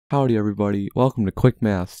Howdy everybody, welcome to Quick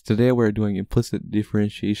Maths. Today we're doing implicit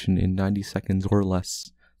differentiation in 90 seconds or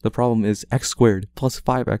less. The problem is x squared plus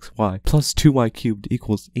 5xy plus 2y cubed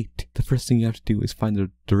equals 8. The first thing you have to do is find the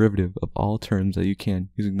derivative of all terms that you can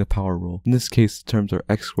using the power rule. In this case, the terms are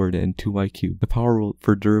x squared and 2y cubed. The power rule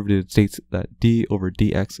for derivative states that d over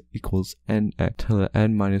dx equals nx to the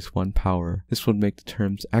n minus 1 power. This would make the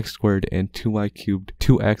terms x squared and 2y cubed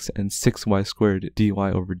 2x and 6y squared dy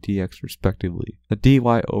over dx respectively. The dy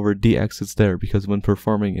over dx is there because when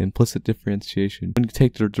performing implicit differentiation, when you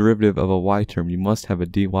take the derivative of a y term, you must have a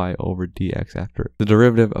dy over dx after it. The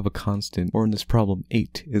derivative of a constant, or in this problem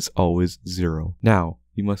 8, is always 0. Now,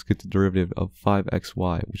 you must get the derivative of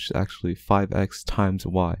 5xy, which is actually 5x times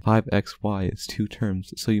y. 5xy is two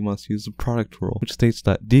terms, so you must use the product rule, which states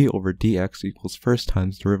that d over dx equals first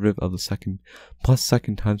times derivative of the second plus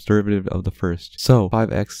second times derivative of the first. So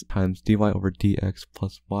 5x times dy over dx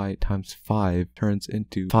plus y times 5 turns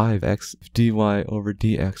into 5x dy over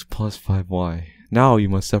dx plus 5y. Now you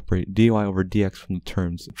must separate dy over dx from the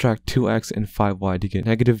terms. Subtract 2x and 5y to get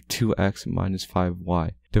negative 2x minus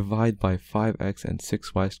 5y. Divide by 5x and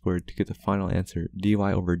 6y squared to get the final answer. Dy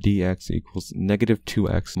over dx equals negative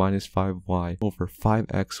 2x minus 5y over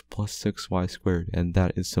 5x plus 6y squared, and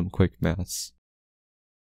that is some quick maths.